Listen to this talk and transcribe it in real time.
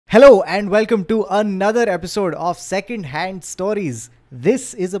Hello and welcome to another episode of Secondhand Stories.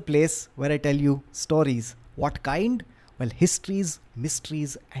 This is a place where I tell you stories. What kind? Well, histories,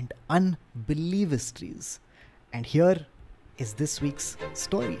 mysteries, and unbelievistries. And here is this week's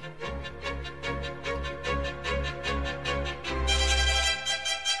story.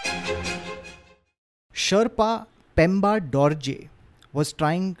 Sherpa Pemba Dorje was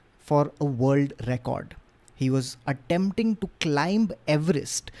trying for a world record. He was attempting to climb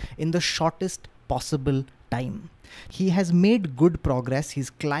Everest in the shortest possible time. He has made good progress.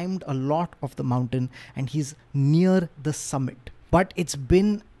 He's climbed a lot of the mountain and he's near the summit. But it's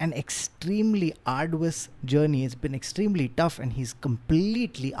been an extremely arduous journey. It's been extremely tough and he's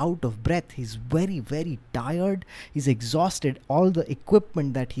completely out of breath. He's very, very tired. He's exhausted. All the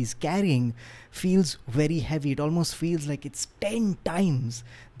equipment that he's carrying feels very heavy. It almost feels like it's 10 times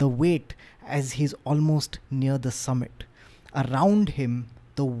the weight as he's almost near the summit. Around him,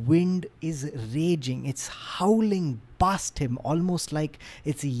 the wind is raging. It's howling past him, almost like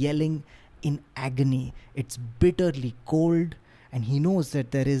it's yelling in agony. It's bitterly cold. And he knows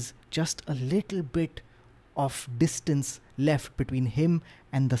that there is just a little bit of distance left between him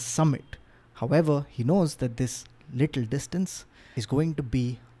and the summit. However, he knows that this little distance is going to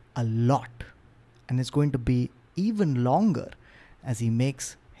be a lot. And it's going to be even longer as he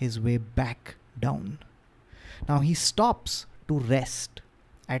makes his way back down. Now he stops to rest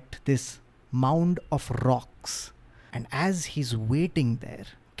at this mound of rocks. And as he's waiting there,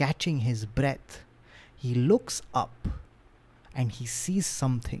 catching his breath, he looks up. And he sees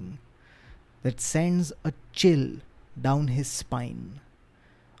something that sends a chill down his spine.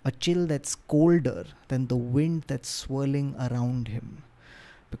 A chill that's colder than the wind that's swirling around him.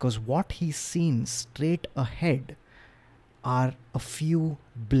 Because what he's seen straight ahead are a few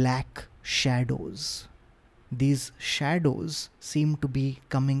black shadows. These shadows seem to be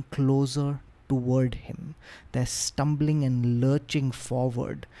coming closer toward him. They're stumbling and lurching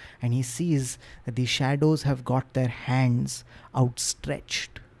forward, and he sees that the shadows have got their hands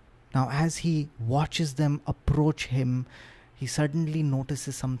outstretched. Now, as he watches them approach him, he suddenly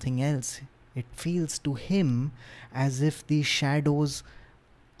notices something else. It feels to him as if these shadows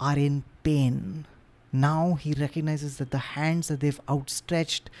are in pain. Now he recognizes that the hands that they've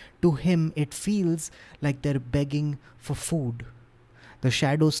outstretched to him, it feels like they're begging for food. The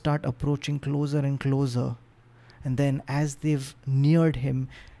shadows start approaching closer and closer. And then as they've neared him,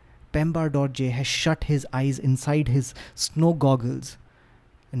 Pemba Dorje has shut his eyes inside his snow goggles.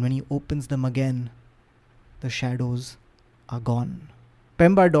 And when he opens them again, the shadows are gone.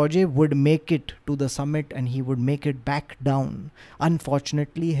 Pemba Dorje would make it to the summit and he would make it back down.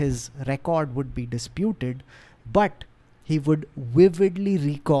 Unfortunately, his record would be disputed, but he would vividly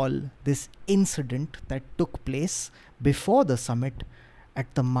recall this incident that took place before the summit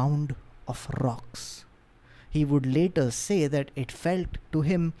at the mound of rocks. He would later say that it felt to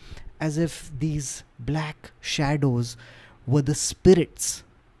him as if these black shadows were the spirits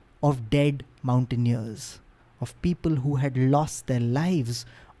of dead mountaineers, of people who had lost their lives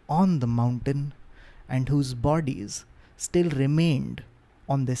on the mountain and whose bodies still remained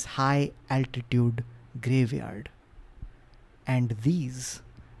on this high altitude graveyard. And these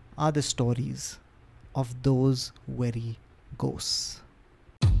are the stories of those very ghosts.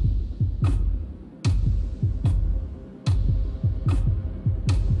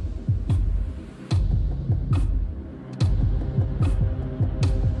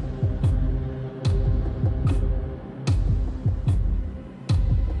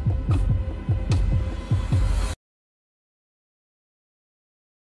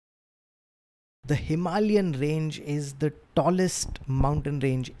 The Himalayan range is the tallest mountain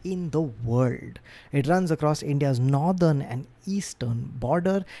range in the world. It runs across India's northern and eastern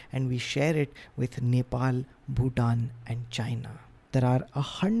border, and we share it with Nepal, Bhutan, and China. There are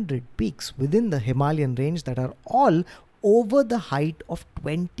 100 peaks within the Himalayan range that are all over the height of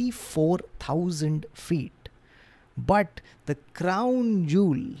 24,000 feet. But the crown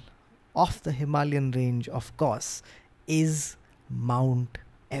jewel of the Himalayan range, of course, is Mount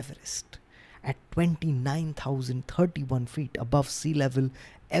Everest. At 29,031 feet above sea level,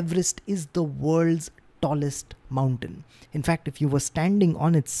 Everest is the world's tallest mountain. In fact, if you were standing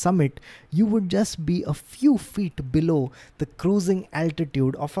on its summit, you would just be a few feet below the cruising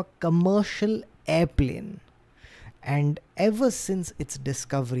altitude of a commercial airplane. And ever since its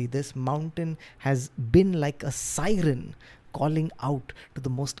discovery, this mountain has been like a siren calling out to the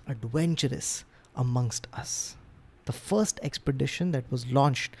most adventurous amongst us. The first expedition that was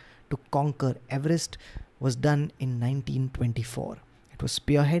launched to conquer Everest was done in 1924. It was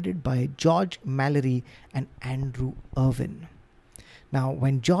spearheaded by George Mallory and Andrew Irwin. Now,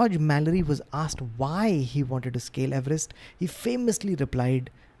 when George Mallory was asked why he wanted to scale Everest, he famously replied,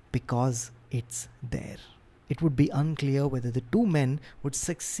 "Because it's there." It would be unclear whether the two men would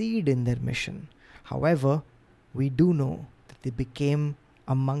succeed in their mission. However, we do know that they became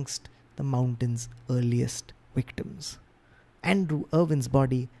amongst the mountain's earliest victims. Andrew Irwin's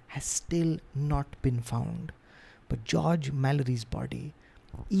body has still not been found, but George Mallory's body,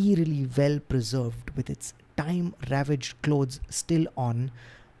 eerily well preserved with its time-ravaged clothes still on,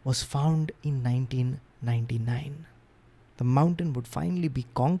 was found in 1999. The mountain would finally be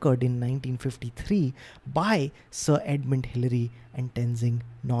conquered in 1953 by Sir Edmund Hillary and Tenzing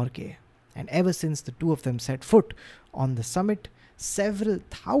Norgay. And ever since the two of them set foot on the summit, several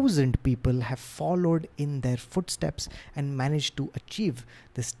thousand people have followed in their footsteps and managed to achieve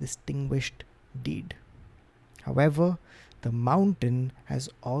this distinguished deed. However, the mountain has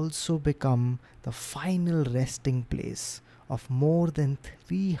also become the final resting place of more than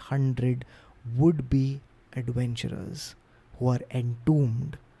 300 would-be adventurers who are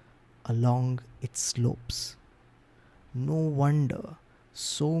entombed along its slopes. No wonder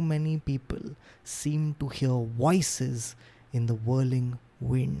so many people seem to hear voices in the whirling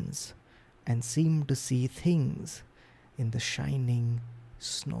winds and seem to see things in the shining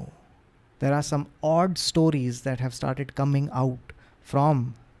snow. There are some odd stories that have started coming out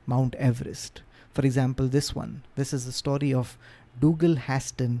from Mount Everest. For example, this one. This is the story of Dougal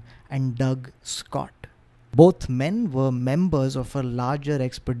Haston and Doug Scott. Both men were members of a larger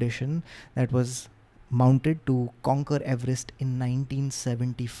expedition that was mounted to conquer Everest in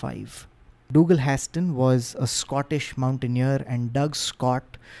 1975. Dougal Haston was a Scottish mountaineer and Doug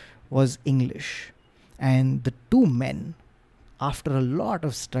Scott was English. And the two men, after a lot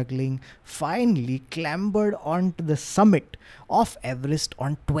of struggling, finally clambered onto the summit of Everest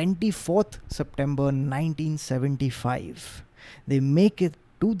on 24th September 1975. They make it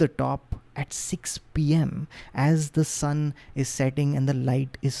to the top at 6 p.m. as the sun is setting and the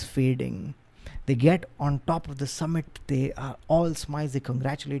light is fading. They get on top of the summit, they are all smiles, they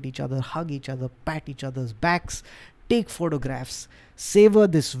congratulate each other, hug each other, pat each other's backs, take photographs, savor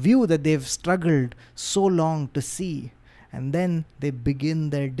this view that they've struggled so long to see. And then they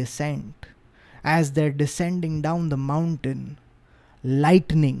begin their descent. As they're descending down the mountain,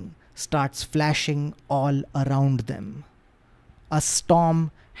 lightning starts flashing all around them. A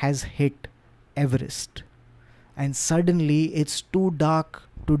storm has hit Everest, and suddenly it's too dark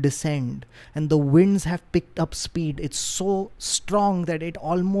to descend, and the winds have picked up speed. It's so strong that it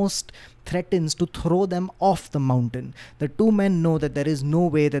almost threatens to throw them off the mountain. The two men know that there is no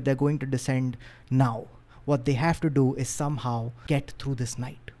way that they're going to descend now. What they have to do is somehow get through this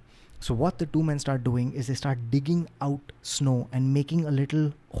night. So what the two men start doing is they start digging out snow and making a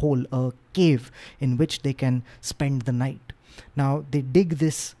little hole, a cave in which they can spend the night. Now they dig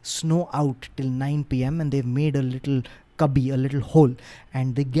this snow out till 9 p.m. and they've made a little cubby, a little hole,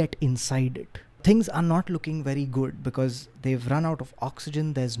 and they get inside it. Things are not looking very good because they've run out of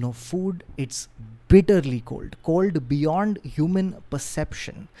oxygen, there's no food, it's bitterly cold, cold beyond human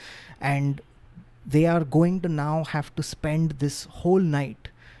perception. And they are going to now have to spend this whole night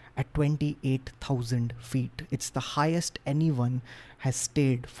at 28,000 feet. It's the highest anyone has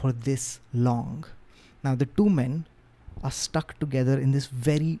stayed for this long. Now the two men are stuck together in this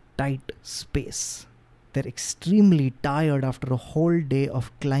very tight space. They're extremely tired after a whole day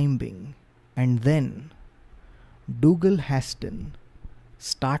of climbing. And then Dougal Haston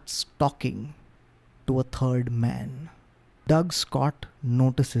starts talking to a third man. Doug Scott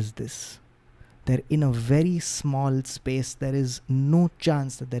notices this. They're in a very small space. There is no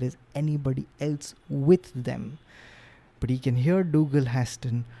chance that there is anybody else with them. But he can hear Dougal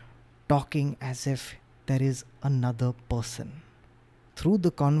Haston talking as if there is another person. Through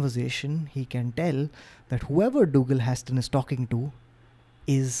the conversation, he can tell that whoever Dougal Haston is talking to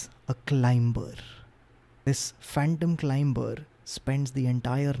is a climber. This phantom climber spends the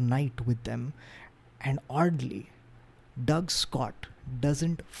entire night with them, and oddly, Doug Scott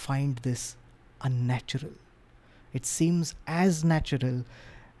doesn't find this unnatural. It seems as natural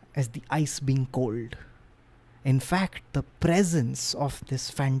as the ice being cold. In fact, the presence of this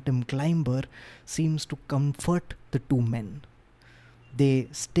phantom climber seems to comfort the two men. They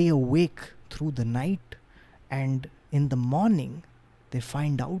stay awake through the night, and in the morning they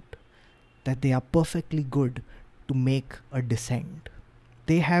find out that they are perfectly good to make a descent.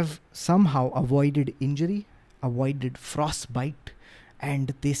 They have somehow avoided injury, avoided frostbite,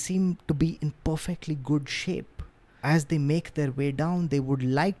 and they seem to be in perfectly good shape. As they make their way down, they would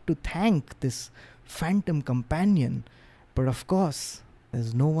like to thank this phantom companion, but of course,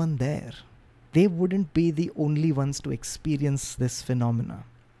 there's no one there. they wouldn't be the only ones to experience this phenomena.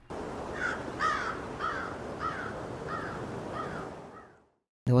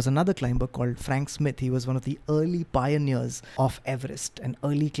 There was another climber called Frank Smith. He was one of the early pioneers of Everest, an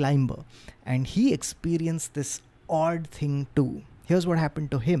early climber. And he experienced this odd thing too. Here's what happened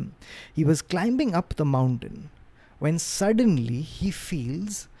to him. He was climbing up the mountain when suddenly he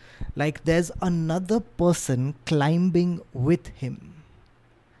feels like there's another person climbing with him.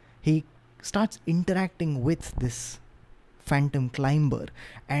 He starts interacting with this phantom climber,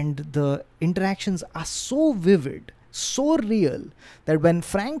 and the interactions are so vivid, so real, that when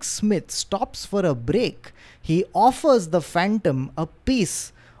Frank Smith stops for a break, he offers the phantom a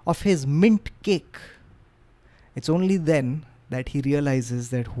piece of his mint cake. It's only then that he realizes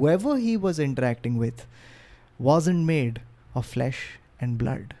that whoever he was interacting with wasn't made of flesh and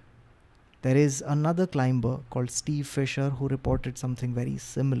blood. There is another climber called Steve Fisher who reported something very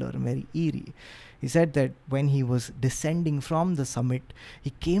similar and very eerie. He said that when he was descending from the summit, he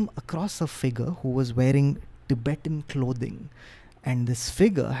came across a figure who was wearing Tibetan clothing, and this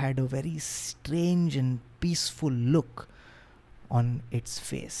figure had a very strange and peaceful look on its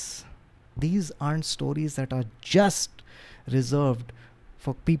face. These aren't stories that are just reserved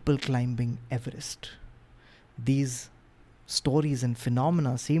for people climbing Everest. These stories and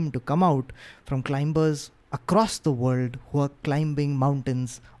phenomena seem to come out from climbers across the world who are climbing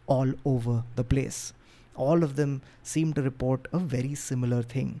mountains all over the place. All of them seem to report a very similar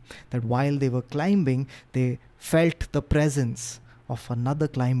thing, that while they were climbing, they felt the presence of another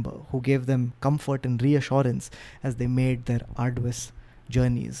climber who gave them comfort and reassurance as they made their arduous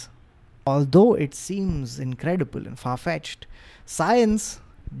journeys. Although it seems incredible and far-fetched, science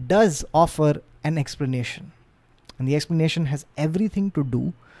does offer an explanation. And the explanation has everything to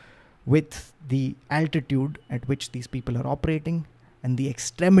do with the altitude at which these people are operating and the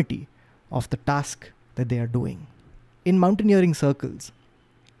extremity of the task that they are doing. In mountaineering circles,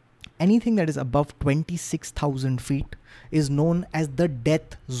 anything that is above 26,000 feet is known as the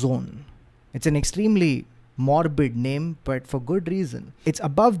death zone. It's an extremely morbid name, but for good reason. It's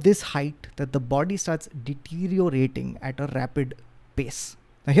above this height that the body starts deteriorating at a rapid pace.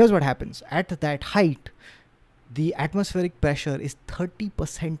 Now here's what happens. At that height, the atmospheric pressure is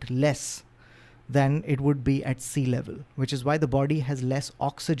 30% less than it would be at sea level, which is why the body has less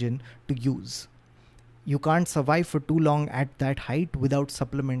oxygen to use. You can't survive for too long at that height without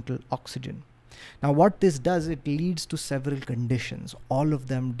supplemental oxygen. Now what this does, it leads to several conditions, all of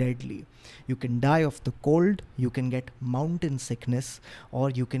them deadly. You can die of the cold, you can get mountain sickness, or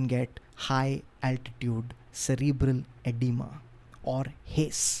you can get high altitude cerebral edema or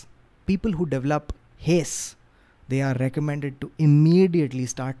haze. People who develop haze, they are recommended to immediately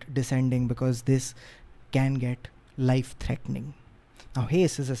start descending because this can get life-threatening. Now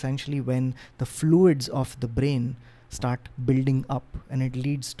haze is essentially when the fluids of the brain start building up, and it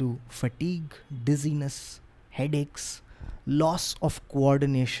leads to fatigue, dizziness, headaches, loss of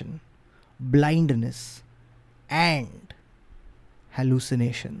coordination, blindness, and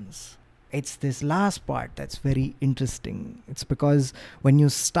hallucinations. It's this last part that's very interesting. It's because when you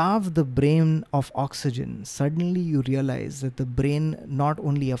starve the brain of oxygen, suddenly you realize that the brain not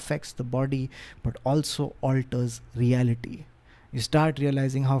only affects the body, but also alters reality. You start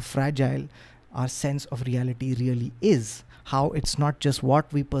realizing how fragile our sense of reality really is, how it's not just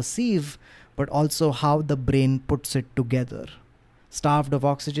what we perceive, but also how the brain puts it together. Starved of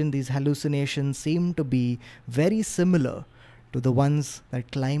oxygen, these hallucinations seem to be very similar to the ones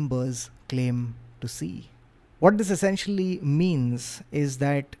that climbers claim to see. What this essentially means is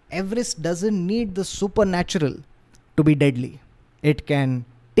that Everest doesn't need the supernatural to be deadly. It can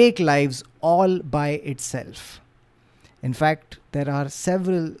take lives all by itself. In fact, there are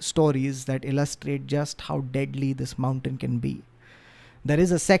several stories that illustrate just how deadly this mountain can be. There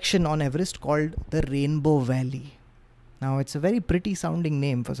is a section on Everest called the Rainbow Valley. Now, it's a very pretty sounding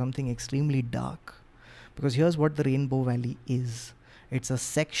name for something extremely dark, because here's what the Rainbow Valley is. It's a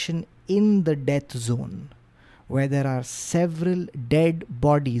section in the death zone where there are several dead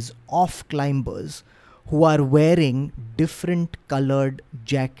bodies of climbers who are wearing different colored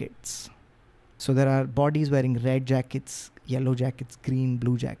jackets. So there are bodies wearing red jackets, yellow jackets, green,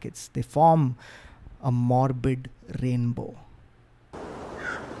 blue jackets. They form a morbid rainbow.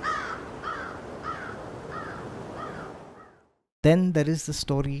 Then there is the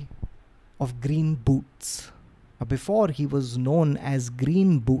story of Green Boots. Before he was known as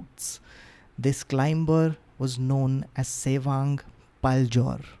Green Boots, this climber was known as Sevang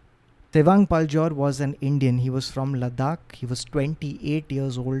Paljor. Sevang Paljor was an Indian. He was from Ladakh. He was 28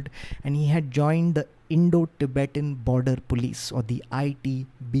 years old and he had joined the Indo-Tibetan Border Police, or the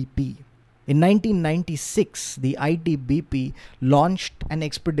ITBP. In 1996, the ITBP launched an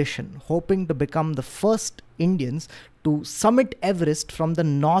expedition hoping to become the first Indians to summit Everest from the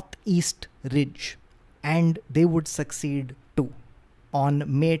northeast ridge. And they would succeed too. On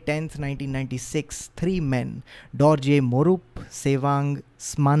May 10th, 1996, three men, Dorje Morup, Sevang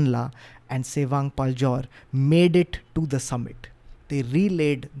Smanla, and Sevang Paljor, made it to the summit. They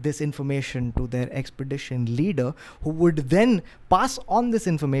relayed this information to their expedition leader, who would then pass on this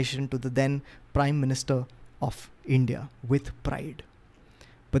information to the then Prime Minister of India with pride.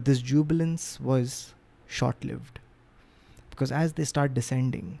 But this jubilance was short-lived, because as they start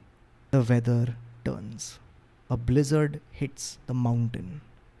descending, the weather turns. A blizzard hits the mountain.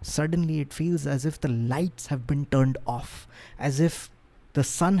 Suddenly it feels as if the lights have been turned off, as if the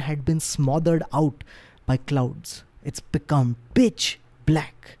sun had been smothered out by clouds. It's become pitch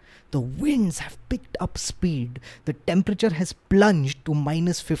black. The winds have picked up speed. The temperature has plunged to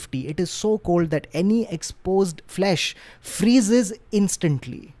 -50. It is so cold that any exposed flesh freezes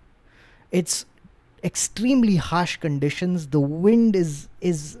instantly. It's extremely harsh conditions. The wind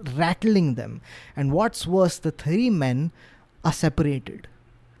is rattling them. And what's worse, the three men are separated.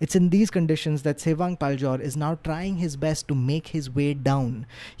 It's in these conditions that Sevang Paljor is now trying his best to make his way down.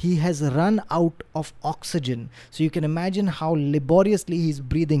 He has run out of oxygen. So you can imagine how laboriously he's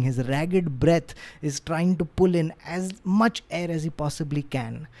breathing. His ragged breath is trying to pull in as much air as he possibly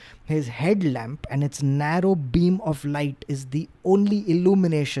can. His headlamp and its narrow beam of light is the only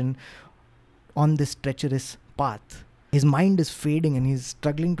illumination on this treacherous path. His mind is fading and he's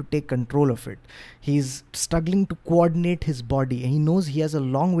struggling to take control of it. He's struggling to coordinate his body, and he knows he has a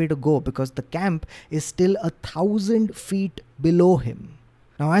long way to go because the camp is still 1,000 feet below him.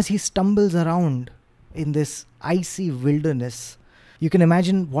 Now, as he stumbles around in this icy wilderness, you can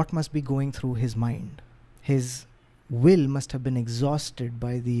imagine what must be going through his mind. His will must have been exhausted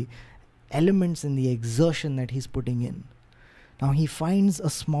by the elements and the exertion that he's putting in. Now he finds a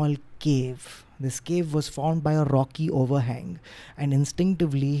small cave. This cave was found by a rocky overhang, and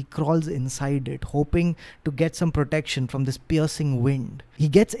instinctively he crawls inside it, hoping to get some protection from this piercing wind. He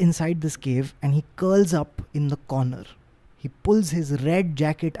gets inside this cave and he curls up in the corner. He pulls his red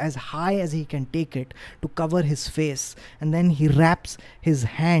jacket as high as he can take it to cover his face, and then he wraps his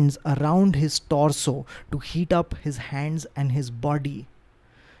hands around his torso to heat up his hands and his body.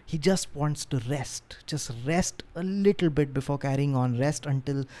 He just wants to just rest a little bit before carrying on, rest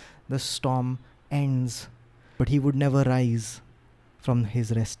until the storm ends. But he would never rise from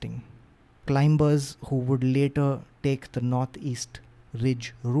his resting. Climbers who would later take the northeast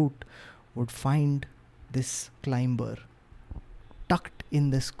ridge route would find this climber tucked in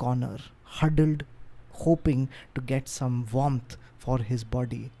this corner, huddled, hoping to get some warmth for his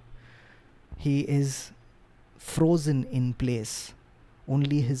body. He is frozen in place,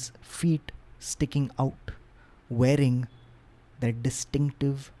 only his feet sticking out, wearing their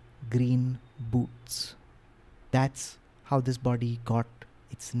distinctive green boots. That's how this body got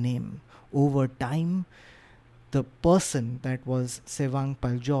its name. Over time, the person that was Sevang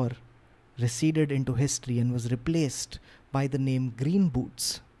Paljor receded into history and was replaced by the name Green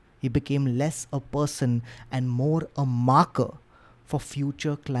Boots. He became less a person and more a marker for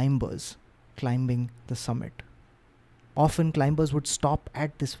future climbers climbing the summit. Often climbers would stop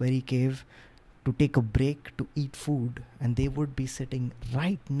at this very cave to take a break, to eat food, and they would be sitting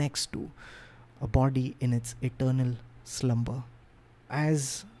right next to a body in its eternal slumber.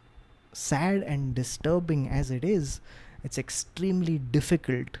 As sad and disturbing as it is, it's extremely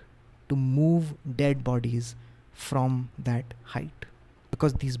difficult to move dead bodies from that height,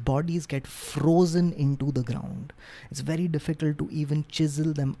 because these bodies get frozen into the ground. It's very difficult to even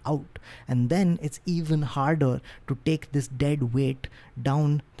chisel them out, and then it's even harder to take this dead weight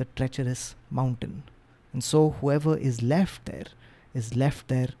down the treacherous mountain. And so whoever is left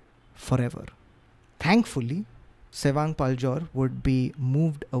there forever. Thankfully, Sevang Paljor would be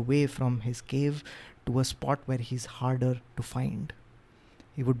moved away from his cave to a spot where he's harder to find.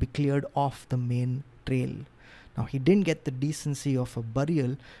 He would be cleared off the main trail. Now, he didn't get the decency of a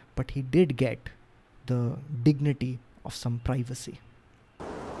burial, but he did get the dignity of some privacy.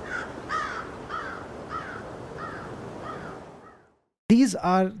 These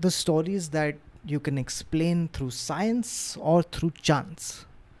are the stories that you can explain through science or through chance.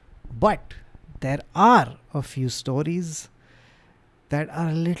 But there are a few stories that are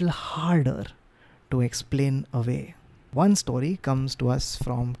a little harder to explain away. One story comes to us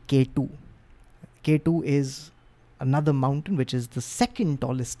from K2. K2 is another mountain which is the second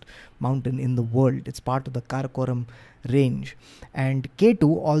tallest mountain in the world. It's part of the Karakoram range. And K2,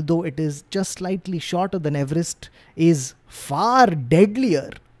 although it is just slightly shorter than Everest, is far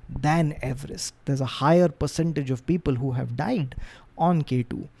deadlier than Everest. There's a higher percentage of people who have died on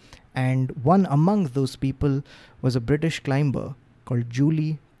K2. And one among those people was a British climber called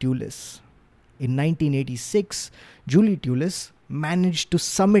Julie Tullis. In 1986, Julie Tullis managed to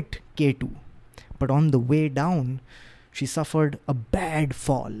summit K2. But on the way down, she suffered a bad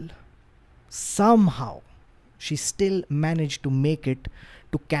fall. Somehow, she still managed to make it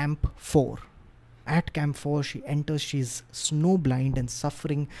to Camp 4. At Camp 4, she enters, she's snowblind and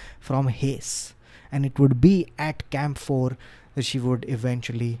suffering from haze. And it would be at Camp 4 that she would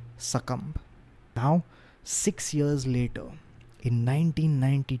eventually succumb. Now, 6 years later, in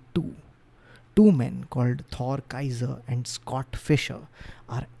 1992, two men called Thor Kaiser and Scott Fisher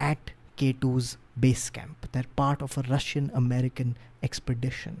are at K2's base camp. They're part of a Russian-American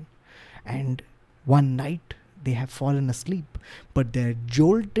expedition. And one night, they have fallen asleep, but they're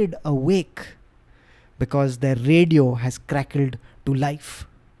jolted awake because their radio has crackled to life.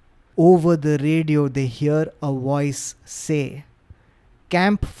 Over the radio, they hear a voice say,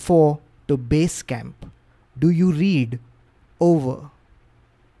 "Camp 4 to base camp. Do you read? Over."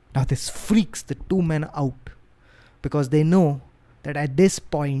 Now this freaks the two men out because they know that at this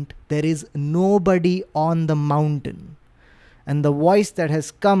point there is nobody on the mountain. And the voice that has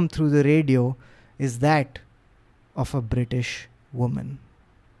come through the radio is that of a British woman.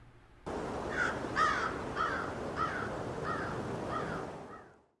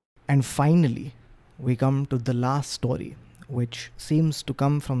 And finally, we come to the last story, which seems to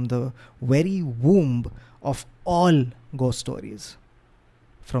come from the very womb of all ghost stories,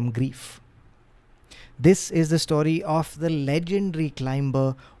 from grief. This is the story of the legendary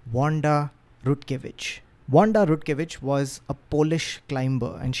climber Wanda Rutkiewicz. Wanda Rutkiewicz was a Polish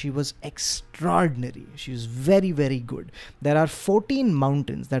climber and she was extraordinary. She was very, very good. There are 14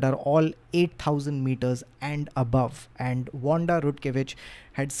 mountains that are all 8,000 meters and above, and Wanda Rutkiewicz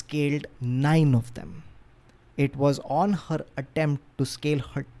had scaled 9 of them. It was on her attempt to scale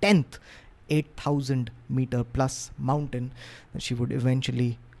her 10th 8,000 meter plus mountain that she would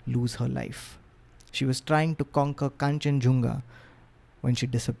eventually lose her life. She was trying to conquer Kanchenjunga when she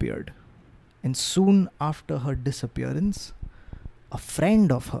disappeared. And soon after her disappearance, a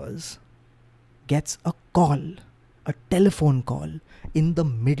friend of hers gets a call, a telephone call in the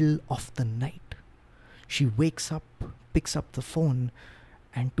middle of the night. She wakes up, picks up the phone,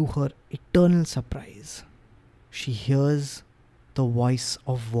 and to her eternal surprise, she hears the voice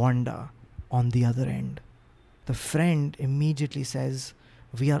of Wanda on the other end. The friend immediately says,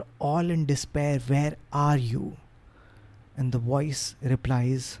 "We are all in despair. Where are you?" And the voice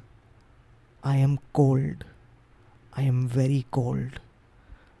replies, "I am cold. I am very cold.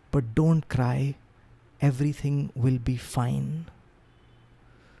 But don't cry. Everything will be fine."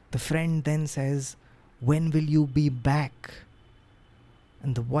 The friend then says, "When will you be back?"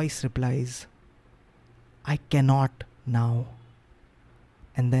 And the voice replies, "I cannot now."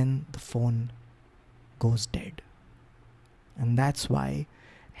 And then the phone goes dead. And that's why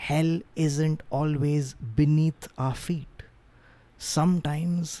hell isn't always beneath our feet.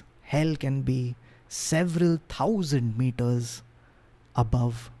 Sometimes hell can be several thousand meters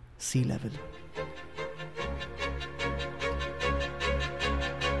above sea level.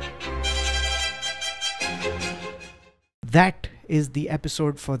 That is the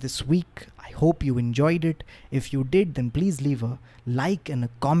episode for this week. I hope you enjoyed it. If you did, then please leave a like and a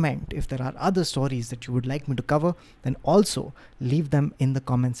comment. If there are other stories that you would like me to cover, then also leave them in the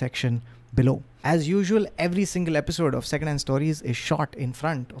comment section below. As usual, every single episode of Secondhand Stories is shot in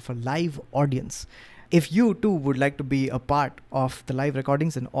front of a live audience. If you too would like to be a part of the live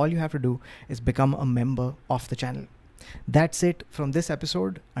recordings, then all you have to do is become a member of the channel. That's it from this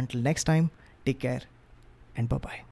episode. Until next time, take care and bye-bye.